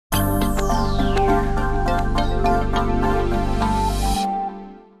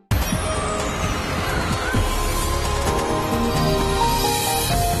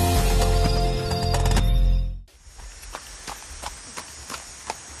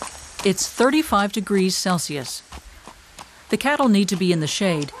It's 35 degrees Celsius. The cattle need to be in the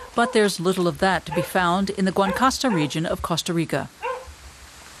shade, but there's little of that to be found in the Guanacaste region of Costa Rica.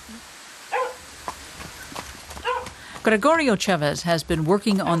 Gregorio Chavez has been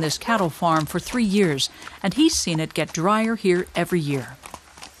working on this cattle farm for 3 years, and he's seen it get drier here every year.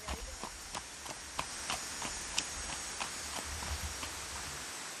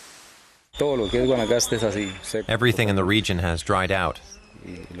 Everything in the region has dried out.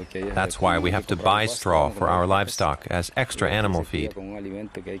 That's why we have to buy straw for our livestock as extra animal feed.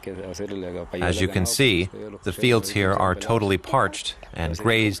 As you can see, the fields here are totally parched and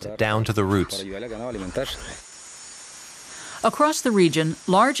grazed down to the roots. Across the region,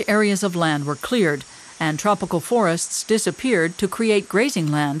 large areas of land were cleared and tropical forests disappeared to create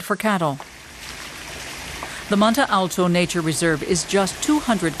grazing land for cattle. The Monte Alto Nature Reserve is just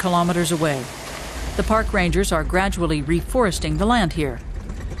 200 kilometers away. The park rangers are gradually reforesting the land here.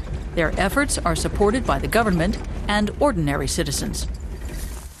 Their efforts are supported by the government and ordinary citizens.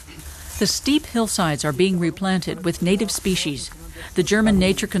 The steep hillsides are being replanted with native species. The German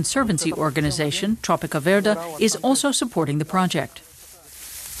Nature Conservancy organization, Tropica Verde, is also supporting the project.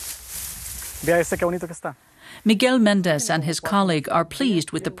 Miguel Mendez and his colleague are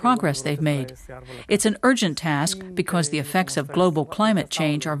pleased with the progress they've made. It's an urgent task because the effects of global climate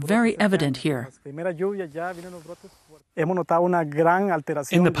change are very evident here.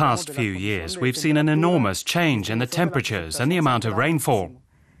 In the past few years, we've seen an enormous change in the temperatures and the amount of rainfall.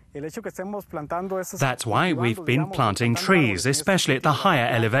 That's why we've been planting trees, especially at the higher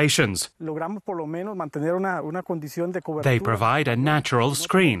elevations. They provide a natural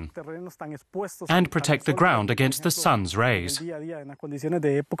screen and protect the ground against the sun's rays.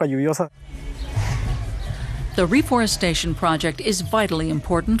 The reforestation project is vitally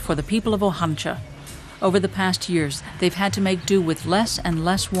important for the people of Ojancha. Over the past years, they've had to make do with less and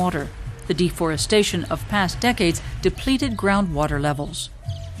less water. The deforestation of past decades depleted groundwater levels.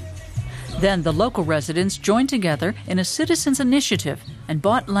 Then the local residents joined together in a citizens' initiative and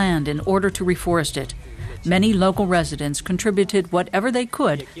bought land in order to reforest it. Many local residents contributed whatever they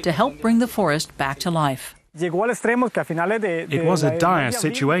could to help bring the forest back to life. It was a dire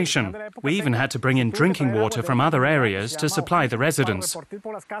situation. We even had to bring in drinking water from other areas to supply the residents.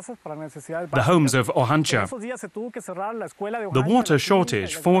 The homes of Ojancha. The water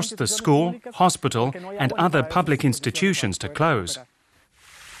shortage forced the school, hospital, and other public institutions to close.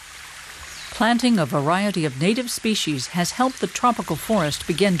 Planting a variety of native species has helped the tropical forest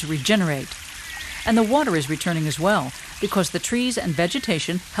begin to regenerate. And the water is returning as well, because the trees and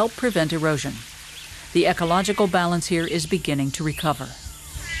vegetation help prevent erosion. The ecological balance here is beginning to recover.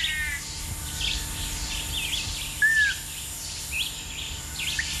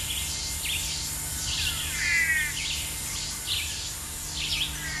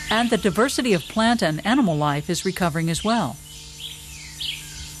 And the diversity of plant and animal life is recovering as well.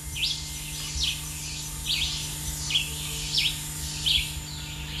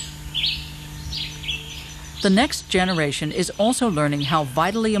 The next generation is also learning how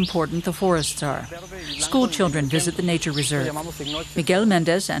vitally important the forests are. School children visit the nature reserve. Miguel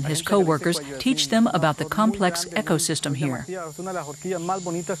Mendez and his co-workers teach them about the complex ecosystem here.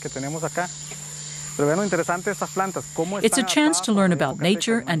 It's a chance to learn about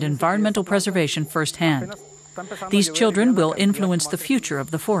nature and environmental preservation firsthand. These children will influence the future of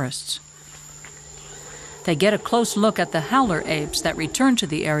the forests. They get a close look at the howler apes that returned to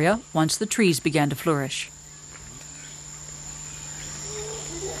the area once the trees began to flourish.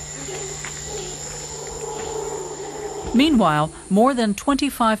 Meanwhile, more than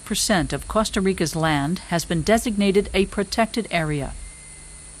 25% of Costa Rica's land has been designated a protected area.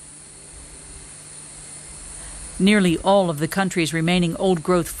 Nearly all of the country's remaining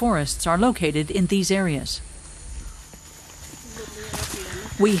old-growth forests are located in these areas.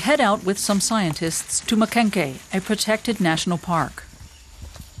 We head out with some scientists to Makenke, a protected national park.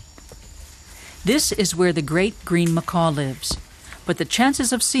 This is where the great green macaw lives. But the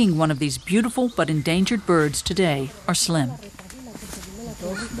chances of seeing one of these beautiful but endangered birds today are slim.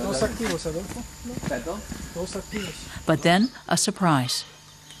 But then, a surprise.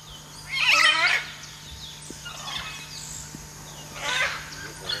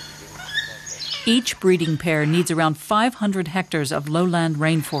 Each breeding pair needs around 500 hectares of lowland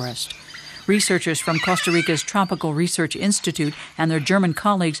rainforest. Researchers from Costa Rica's Tropical Research Institute and their German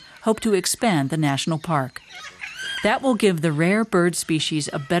colleagues hope to expand the national park. That will give the rare bird species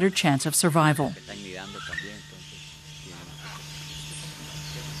a better chance of survival.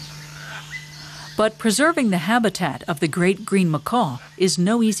 But preserving the habitat of the great green macaw is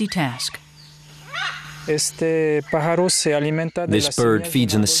no easy task. This bird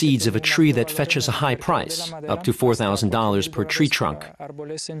feeds on the seeds of a tree that fetches a high price, up to $4,000 per tree trunk.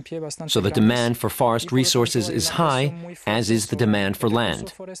 So the demand for forest resources is high, as is the demand for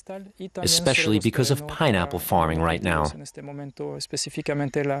land, especially because of pineapple farming right now.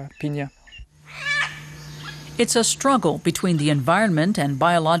 It's a struggle between the environment and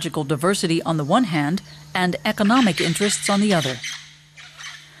biological diversity on the one hand and economic interests on the other.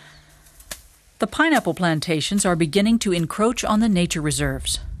 The pineapple plantations are beginning to encroach on the nature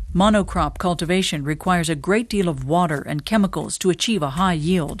reserves. Monocrop cultivation requires a great deal of water and chemicals to achieve a high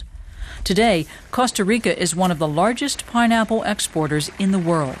yield. Today, Costa Rica is one of the largest pineapple exporters in the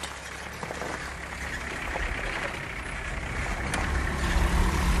world.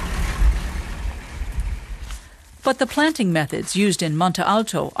 But the planting methods used in Monte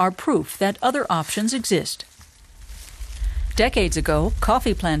Alto are proof that other options exist. Decades ago,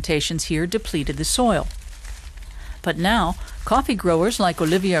 coffee plantations here depleted the soil. But now, coffee growers like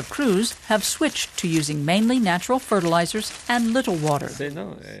Olivia Cruz have switched to using mainly natural fertilizers and little water.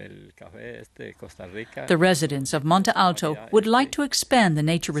 The residents of Monte Alto would like to expand the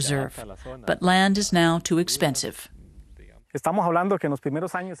nature reserve, but land is now too expensive. In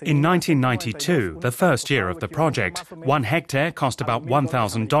 1992, the first year of the project, 1 hectare cost about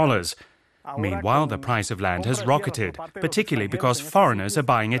 $1,000. Meanwhile, the price of land has rocketed, particularly because foreigners are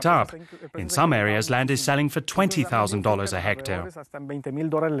buying it up. In some areas, land is selling for $20,000 a hectare.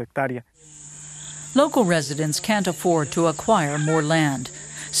 Local residents can't afford to acquire more land.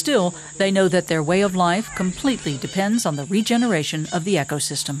 Still, they know that their way of life completely depends on the regeneration of the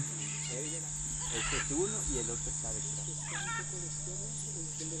ecosystem.